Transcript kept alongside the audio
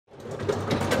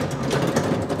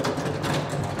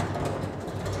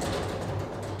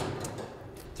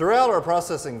Throughout our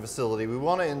processing facility, we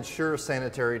want to ensure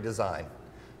sanitary design,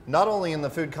 not only in the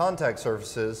food contact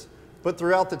surfaces, but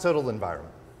throughout the total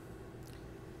environment.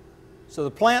 So the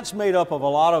plant's made up of a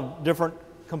lot of different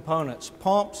components: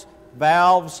 pumps,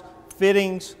 valves,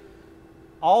 fittings.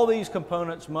 All these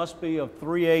components must be of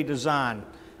 3A design.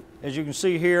 As you can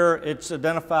see here, it's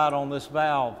identified on this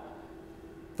valve.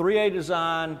 3A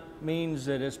design means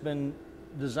that it's been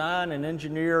designed and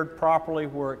engineered properly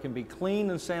where it can be cleaned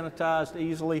and sanitized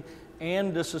easily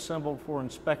and disassembled for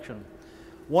inspection.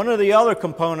 One of the other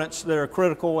components that are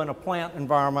critical in a plant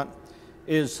environment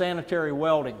is sanitary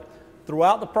welding.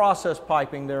 Throughout the process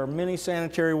piping, there are many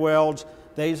sanitary welds.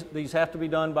 These have to be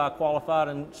done by a qualified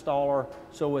installer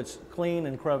so it's clean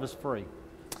and crevice free.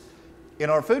 In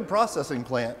our food processing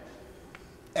plant,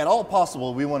 at all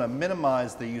possible, we want to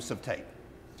minimize the use of tape.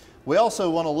 We also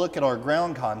want to look at our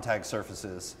ground contact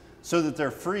surfaces so that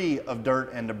they're free of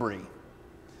dirt and debris.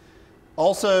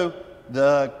 Also,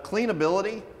 the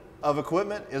cleanability of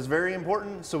equipment is very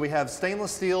important, so we have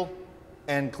stainless steel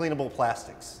and cleanable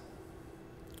plastics.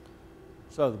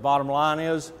 So the bottom line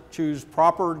is choose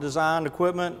proper designed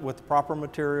equipment with the proper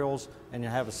materials and you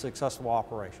have a successful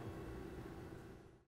operation.